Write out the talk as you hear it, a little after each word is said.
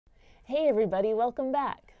Hey everybody, welcome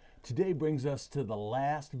back. Today brings us to the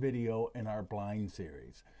last video in our blind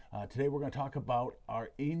series. Today we're going to talk about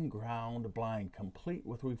our in-ground blind, complete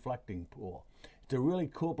with reflecting pool. It's a really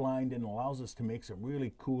cool blind and allows us to make some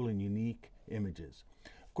really cool and unique images.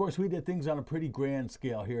 Of course, we did things on a pretty grand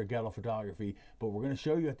scale here at Gatto Photography, but we're going to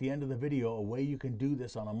show you at the end of the video a way you can do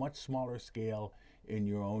this on a much smaller scale in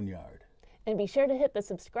your own yard. And be sure to hit the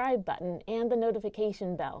subscribe button and the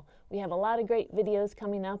notification bell. We have a lot of great videos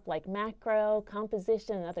coming up like macro,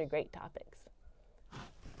 composition, and other great topics.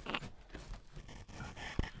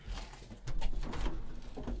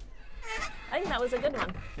 I think that was a good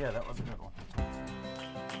one. Yeah, that was a good one.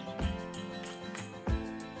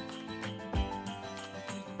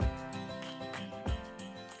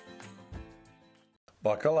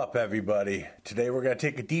 Buckle up, everybody. Today we're going to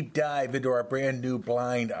take a deep dive into our brand new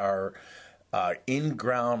blind, our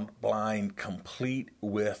in-ground blind, complete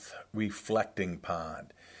with reflecting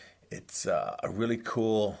pond. It's a really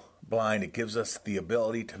cool blind. It gives us the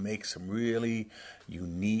ability to make some really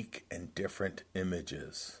unique and different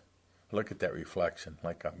images. Look at that reflection,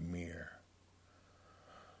 like a mirror.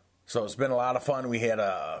 So it's been a lot of fun. We had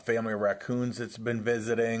a family of raccoons that's been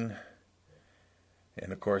visiting.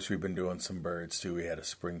 And of course, we've been doing some birds too. We had a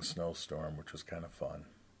spring snowstorm, which was kind of fun.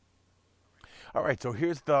 All right, so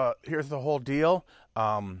here's the whole deal.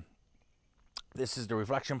 This is the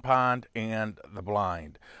reflection pond and the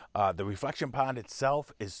blind. The reflection pond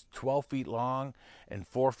itself is 12 feet long and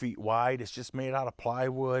 4 feet wide. It's just made out of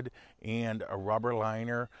plywood and a rubber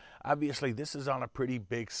liner. Obviously, this is on a pretty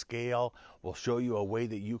big scale. We'll show you a way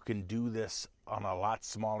that you can do this on a lot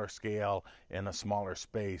smaller scale in a smaller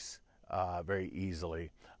space very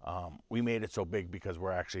easily. We made it so big because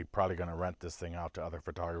we're actually probably going to rent this thing out to other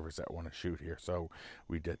photographers that want to shoot here. So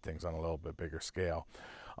we did things on a little bit bigger scale.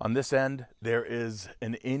 On this end, there is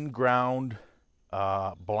an in-ground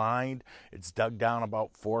blind. It's dug down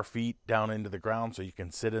about 4 feet down into the ground, so you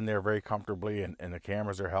can sit in there very comfortably, and the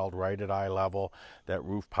cameras are held right at eye level. That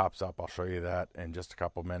roof pops up. I'll show you that in just a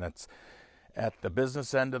couple minutes. At the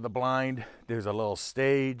business end of the blind, there's a little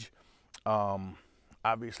stage.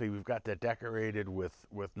 Obviously, we've got that decorated with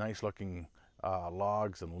nice looking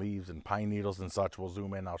logs and leaves and pine needles and such. We'll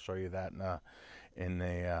zoom in. I'll show you that in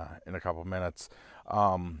a couple minutes.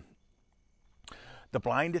 The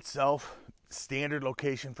blind itself, standard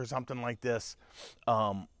location for something like this.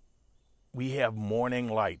 We have morning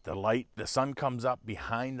light. The sun comes up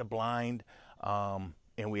behind the blind,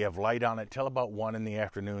 and we have light on it till about 1 in the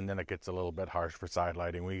afternoon. Then it gets a little bit harsh for side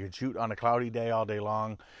lighting. We can shoot on a cloudy day all day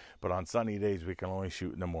long, but on sunny days we can only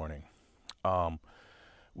shoot in the morning.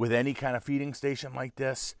 With any kind of feeding station like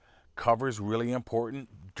this, cover's really important.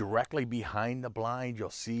 Directly behind the blind,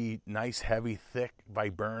 you'll see nice, heavy, thick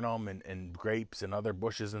viburnum and grapes and other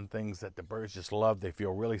bushes and things that the birds just love. They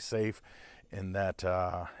feel really safe in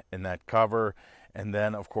that cover. And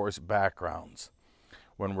then, of course, backgrounds.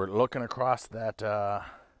 When we're looking across that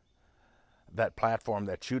platform,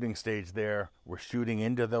 that shooting stage there, we're shooting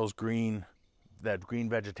into that green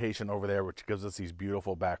vegetation over there, which gives us these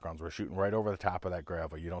beautiful backgrounds. We're shooting right over the top of that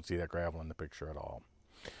gravel. You don't see that gravel in the picture at all.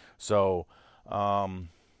 So I'll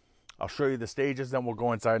show you the stages, then we'll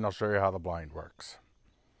go inside and I'll show you how the blind works.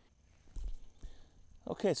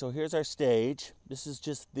 Okay, so here's our stage. This is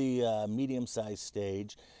just the medium-sized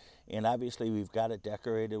stage. And obviously we've got it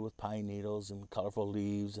decorated with pine needles and colorful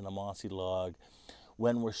leaves and a mossy log.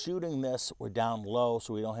 When we're shooting this, we're down low,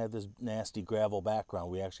 so we don't have this nasty gravel background.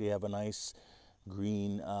 We actually have a nice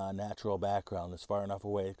green natural background. It's far enough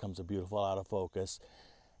away it comes a beautiful out of focus.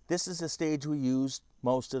 This is the stage we use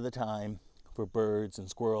most of the time for birds and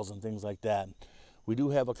squirrels and things like that. We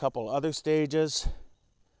do have a couple other stages.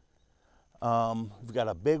 We've got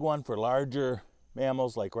a big one for larger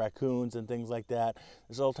mammals like raccoons and things like that.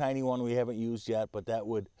 There's a little tiny one we haven't used yet, but that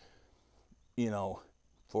would,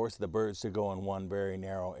 force the birds to go in one very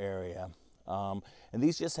narrow area. And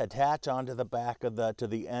these just attach onto the back to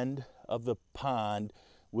the end of the pond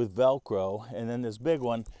with Velcro. And then this big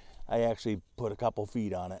one, I actually put a couple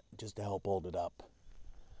feet on it just to help hold it up.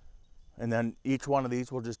 And then each one of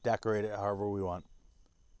these, we'll just decorate it however we want.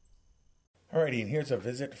 Alrighty, and here's a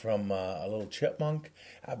visit from a little chipmunk.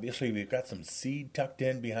 Obviously, we've got some seed tucked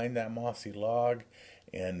in behind that mossy log,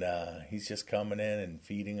 and he's just coming in and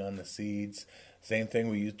feeding on the seeds. Same thing,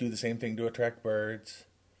 we do the same thing to attract birds.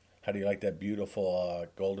 How do you like that beautiful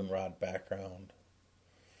goldenrod background?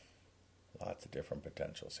 Lots of different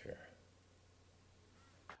potentials here.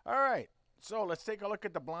 All right, so let's take a look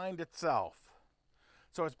at the blind itself.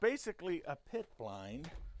 So it's basically a pit blind.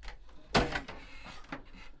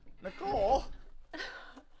 Nicole,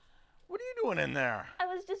 what are you doing in there? I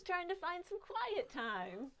was just trying to find some quiet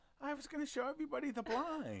time. I was going to show everybody the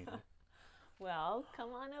blind. Well,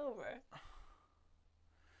 come on over.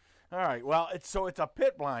 All right. Well, it's a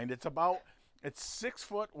pit blind. It's 6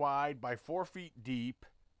 foot wide by 4 feet deep,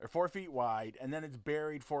 or 4 feet wide, and then it's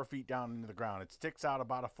buried 4 feet down into the ground. It sticks out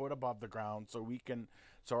about a foot above the ground, so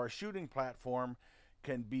our shooting platform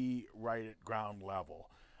can be right at ground level.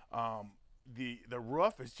 The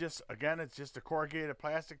roof is it's just a corrugated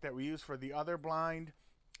plastic that we use for the other blind,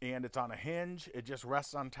 and it's on a hinge. It just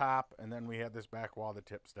rests on top, and then we have this back wall that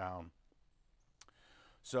tips down.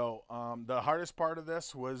 So the hardest part of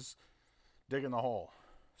this was digging the hole.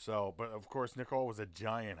 So, but of course, Nicole was a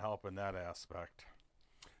giant help in that aspect.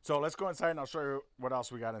 So let's go inside and I'll show you what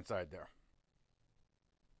else we got inside there.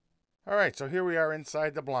 All right, so here we are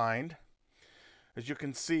inside the blind. As you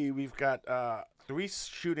can see, we've got 3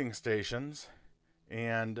 shooting stations,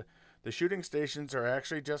 and the shooting stations are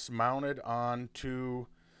actually just mounted onto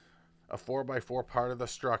a 4x4 part of the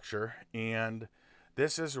structure, and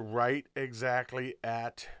this is right exactly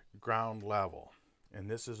at ground level. And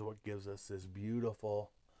this is what gives us this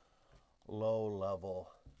beautiful low level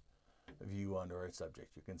view under our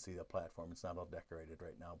subject. You can see the platform. It's not all decorated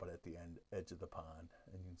right now, but at the edge of the pond,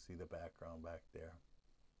 and you can see the background back there.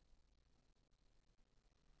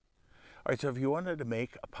 All right, so if you wanted to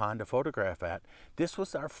make a pond to photograph at, this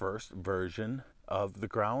was our first version of the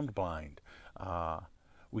ground blind.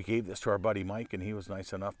 We gave this to our buddy Mike, and he was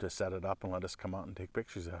nice enough to set it up and let us come out and take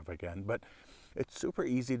pictures of it again. But it's super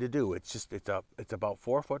easy to do. It's about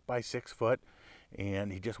 4 foot by 6 foot,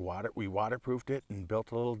 and we waterproofed it and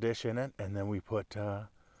built a little dish in it, and then we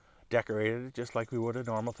decorated it just like we would a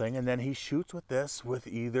normal thing. And then he shoots with this with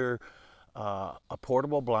either a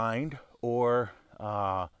portable blind or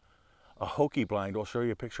a hokey blind. We'll show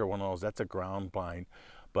you a picture of one of those. That's a ground blind,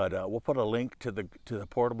 but we'll put a link to the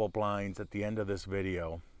portable blinds at the end of this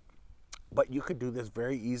video. But you could do this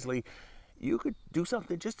very easily. You could do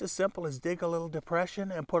something just as simple as dig a little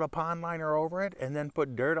depression and put a pond liner over it, and then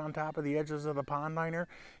put dirt on top of the edges of the pond liner.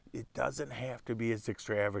 It doesn't have to be as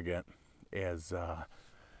extravagant as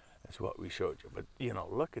what we showed you. But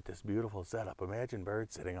look at this beautiful setup. Imagine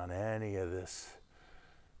birds sitting on any of this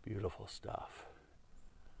beautiful stuff.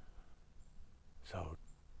 So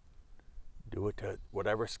do it to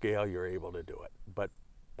whatever scale you're able to do it, but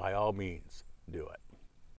by all means, do it.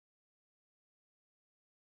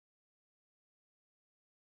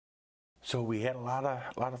 So we had a lot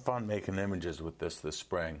of fun making images with this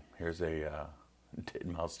spring. Here's a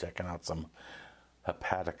titmouse checking out some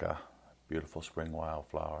hepatica, beautiful spring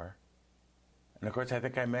wildflower. And of course, I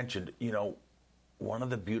think I mentioned, one of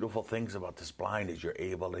the beautiful things about this blind is you're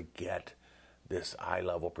able to get this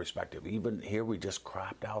eye-level perspective. Even here, we just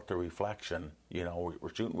cropped out the reflection.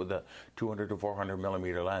 We're shooting with a 200 to 400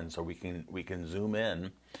 millimeter lens, so we can zoom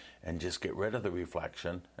in and just get rid of the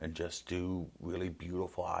reflection and just do really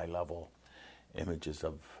beautiful eye-level images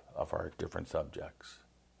of our different subjects.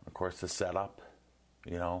 Of course, the setup,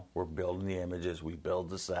 we're building the images, we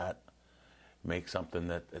build the set, make something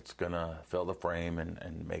that's gonna fill the frame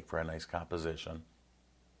and make for a nice composition.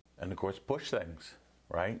 And of course, push things,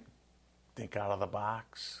 right? Think out of the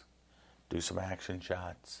box, do some action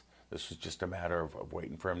shots. This was just a matter of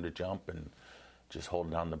waiting for him to jump and just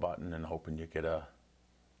holding down the button and hoping you get a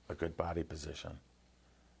good body position.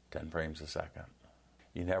 10 frames a second.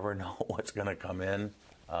 You never know what's going to come in.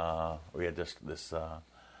 We had this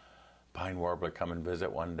pine warbler come and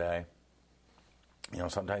visit one day.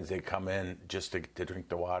 Sometimes they come in just to drink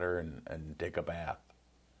the water and take a bath.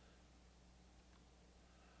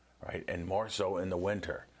 Right, and more so in the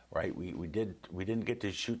winter. Right, we didn't get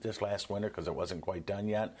to shoot this last winter because it wasn't quite done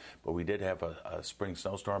yet, but we did have a spring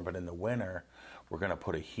snowstorm. But in the winter, we're going to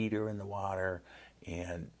put a heater in the water,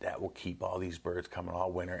 and that will keep all these birds coming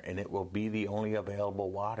all winter, and it will be the only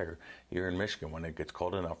available water here in Michigan when it gets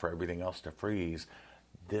cold enough for everything else to freeze.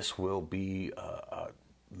 This will be a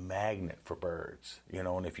magnet for birds,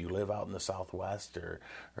 and if you live out in the Southwest or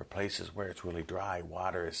places where it's really dry,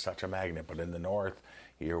 water is such a magnet. But in the North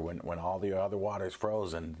here, when all the other water is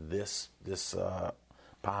frozen, this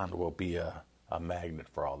pond will be a magnet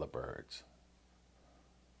for all the birds.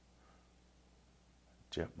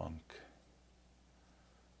 Chipmunk.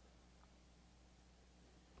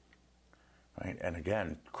 Right? And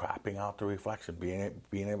again, cropping out the reflection,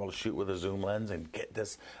 being able to shoot with a zoom lens and get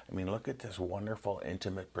this. Look at this wonderful,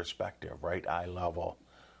 intimate perspective, right eye level,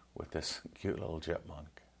 with this cute little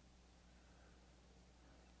chipmunk.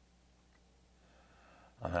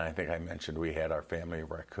 And then I think I mentioned we had our family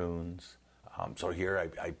of raccoons. So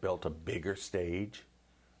here I built a bigger stage,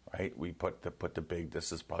 right? We put the big.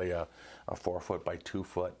 This is probably a 4 foot by 2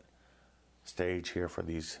 foot stage here for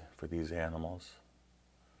these animals.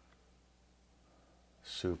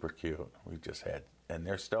 super cute. We just had, and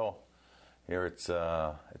they're still here. It's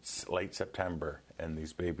late September, and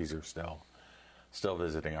these babies are still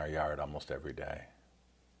visiting our yard almost every day.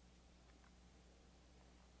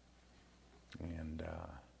 And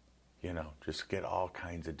you know, just get all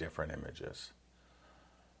kinds of different images.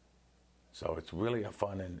 So it's really a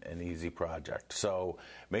fun and easy project. So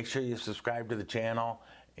make sure you subscribe to the channel,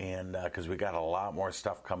 and because we got a lot more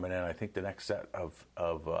stuff coming in. I think the next set of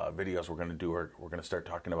videos we're going to do, we're going to start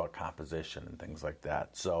talking about composition and things like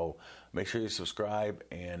that. So make sure you subscribe,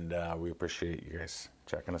 and we appreciate you guys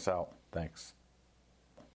checking us out. Thanks.